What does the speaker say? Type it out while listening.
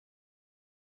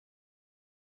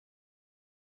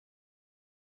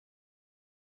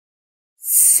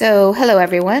So, hello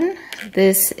everyone.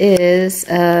 This is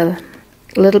a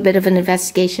little bit of an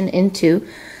investigation into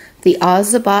the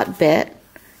Ozobot Bit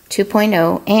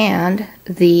 2.0 and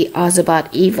the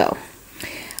Ozobot Evo.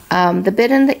 The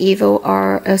Bit and the Evo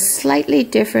are a slightly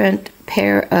different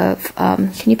pair of,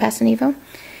 can you pass an Evo?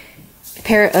 A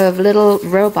pair of little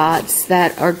robots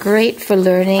that are great for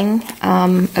learning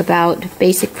about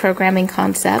basic programming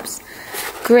concepts.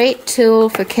 Great tool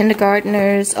for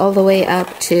kindergartners all the way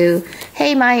up to,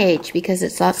 hey, my age, because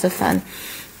it's lots of fun.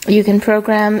 You can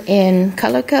program in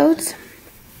color codes.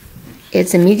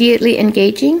 It's immediately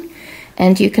engaging.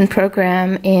 And you can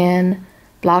program in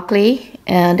Blockly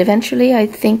and eventually, I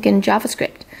think, in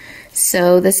JavaScript.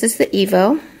 So this is the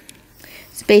Evo.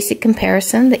 It's a basic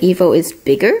comparison. The Evo is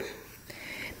bigger.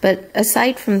 But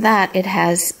aside from that, it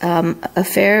has a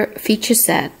fair feature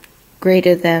set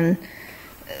greater than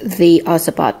the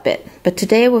Ozobot Bit. But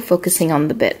today we're focusing on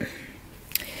the Bit.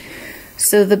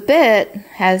 So the Bit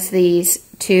has these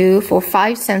 5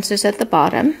 sensors at the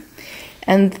bottom,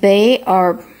 and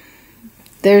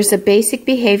there's a basic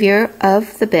behavior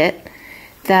of the Bit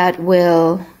that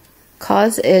will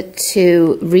cause it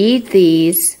to read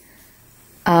these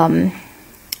color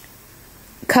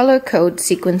code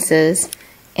sequences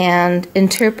and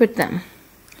interpret them.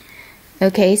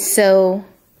 Okay, so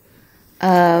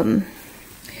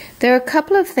there are a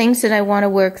couple of things that I want to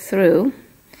work through,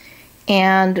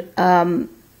 and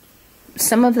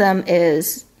some of them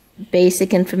is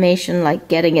basic information like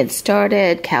getting it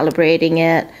started, calibrating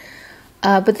it,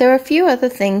 but there are a few other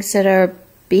things that are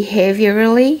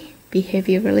behaviorally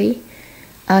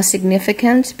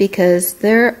significant, because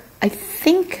I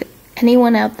think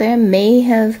anyone out there may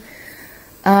have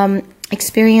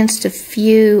experienced a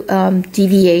few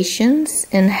deviations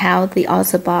in how the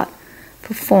Ozobot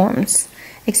performs.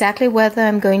 Exactly whether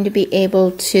I'm going to be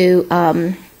able to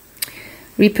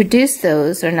reproduce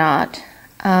those or not,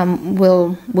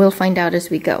 we'll find out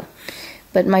as we go.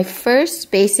 But my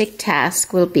first basic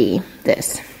task will be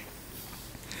this: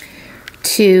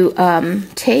 to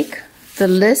take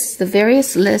the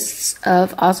various lists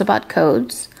of Ozobot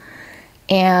codes,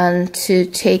 and to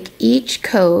take each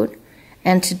code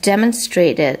and to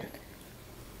demonstrate it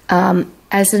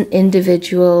as an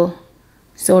individual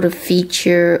sort of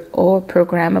feature or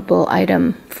programmable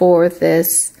item for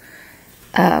this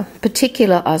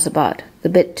particular Ozobot, the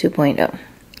Bit 2.0.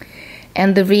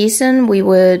 And the reason we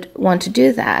would want to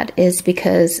do that is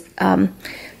because the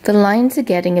lines are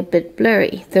getting a bit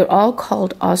blurry. They're all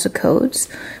called Ozocodes,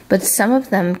 but some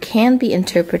of them can be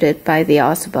interpreted by the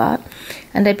Ozobot,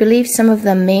 and I believe some of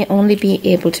them may only be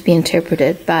able to be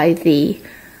interpreted by the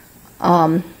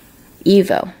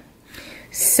Evo.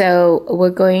 So we're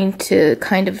going to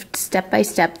kind of step by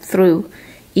step through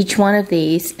each one of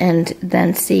these and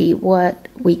then see what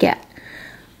we get.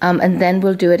 And then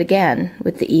we'll do it again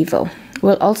with the Evo.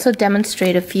 We'll also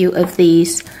demonstrate a few of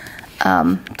these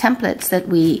templates that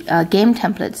game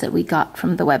templates that we got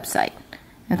from the website.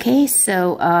 Okay,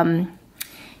 so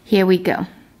here we go.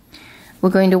 We're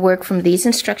going to work from these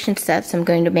instruction sets. I'm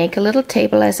going to make a little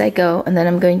table as I go, and then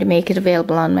I'm going to make it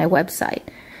available on my website.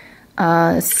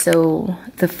 So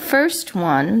the first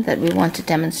one that we want to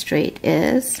demonstrate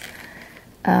is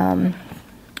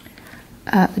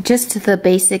just the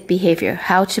basic behavior,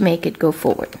 how to make it go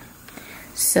forward.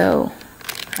 So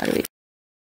how do we...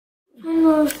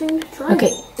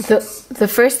 Okay, the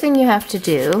first thing you have to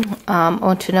do,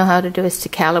 or to know how to do, is to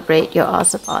calibrate your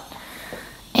Ozobot.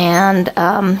 And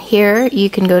here you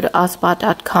can go to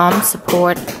ozobot.com,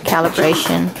 support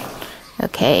calibration.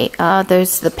 Okay,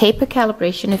 there's the paper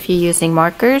calibration if you're using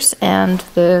markers and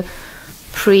the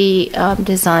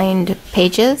pre-designed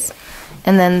pages,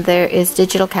 and then there is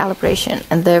digital calibration,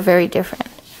 and they're very different.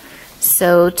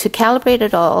 So to calibrate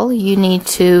it all, you need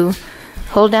to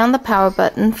hold down the power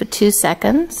button for 2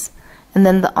 seconds, and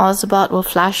then the Ozobot will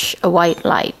flash a white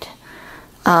light.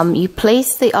 You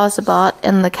place the Ozobot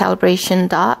in the calibration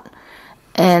dot,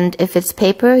 and if it's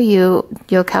paper, your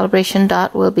calibration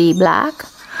dot will be black.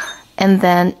 And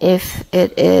then if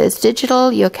it is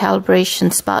digital, your calibration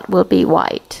spot will be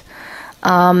white.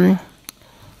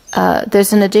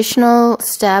 There's an additional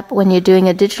step when you're doing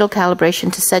a digital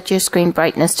calibration to set your screen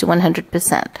brightness to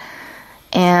 100%.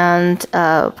 And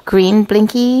green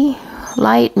blinky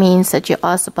light means that your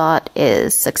Ozobot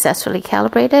is successfully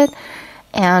calibrated,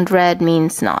 and red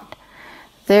means not.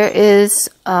 There is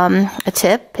a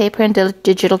tip: paper and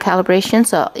digital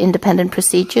calibrations are independent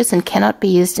procedures and cannot be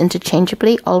used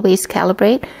interchangeably. Always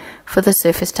calibrate for the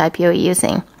surface type you're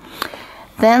using.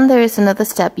 Then there is another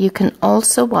step. You can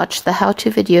also watch the how-to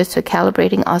videos for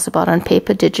calibrating Ozobot on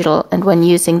paper, digital, and when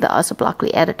using the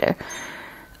Ozoblockly editor.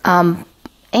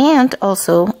 and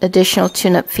also additional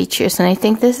tune-up features. And I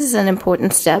think this is an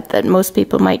important step that most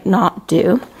people might not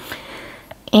do.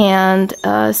 And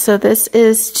so this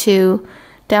is to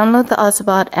download the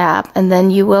Ozobot app, and then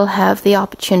you will have the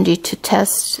opportunity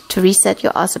to reset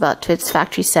your Ozobot to its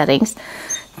factory settings,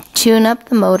 tune up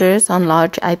the motors on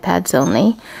large iPads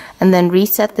only, and then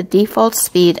reset the default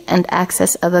speed and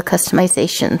access other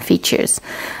customization features.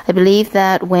 I believe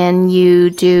that when you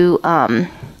do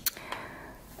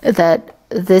that,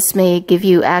 this may give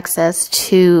you access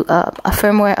to a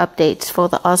firmware updates for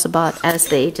the Ozobot as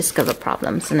they discover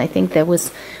problems. And I think there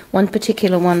was one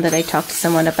particular one that I talked to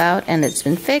someone about, and it's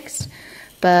been fixed,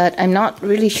 but I'm not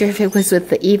really sure if it was with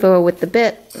the Evo or with the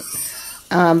Bit.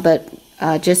 But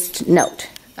just note,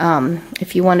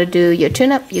 if you want to do your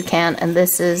tune-up, you can, and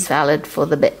this is valid for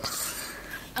the Bit.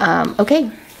 Okay,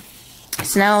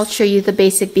 so now I'll show you the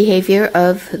basic behavior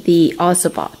of the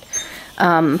Ozobot.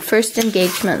 First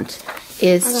engagement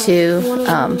is to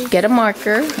get a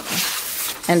marker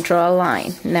and draw a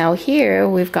line. Now here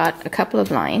we've got a couple of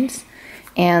lines,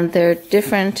 and they're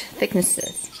different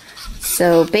thicknesses.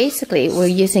 So basically we're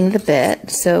using the bit,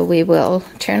 so we will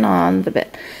turn on the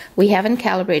bit. We haven't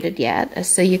calibrated yet,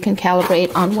 so you can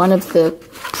calibrate on one of the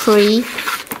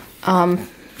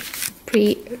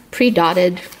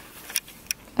pre-dotted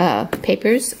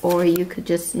papers, or you could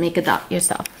just make a dot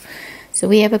yourself. So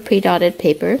we have a pre-dotted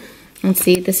paper, and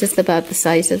see, this is about the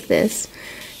size of this.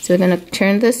 So we're going to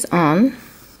turn this on.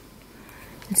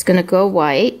 It's going to go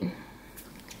white.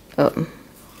 Oh.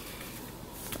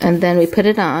 And then we put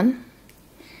it on.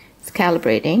 It's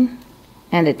calibrating,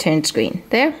 and it turns green.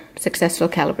 There, successful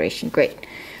calibration. Great.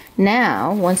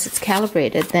 Now, once it's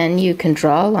calibrated, then you can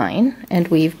draw a line, and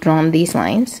we've drawn these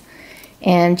lines,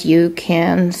 and you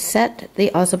can set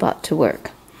the Ozobot to work.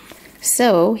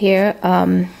 So here,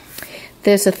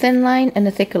 there's a thin line and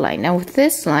a thicker line. Now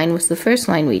this line was the first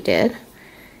line we did,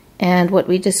 and what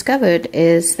we discovered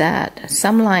is that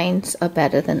some lines are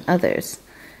better than others.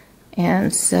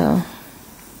 And so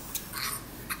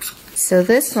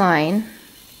this line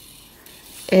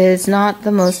is not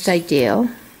the most ideal.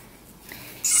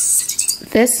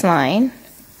 This line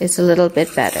is a little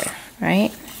bit better,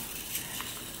 right?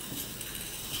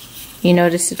 You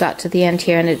notice it got to the end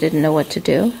here and it didn't know what to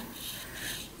do.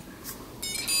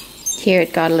 Here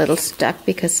it got a little stuck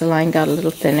because the line got a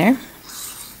little thinner.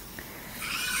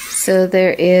 So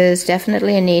there is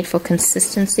definitely a need for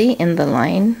consistency in the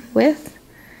line width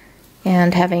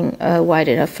and having a wide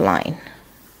enough line.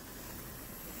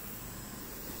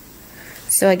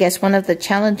 So I guess one of the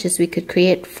challenges we could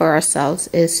create for ourselves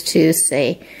is to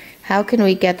say, how can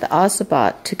we get the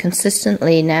Ozobot to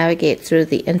consistently navigate through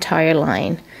the entire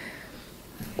line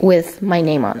with my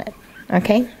name on it,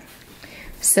 okay?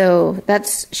 So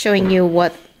that's showing you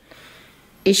what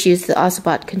issues the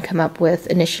Ozobot can come up with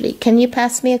initially. Can you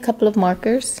pass me a couple of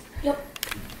markers?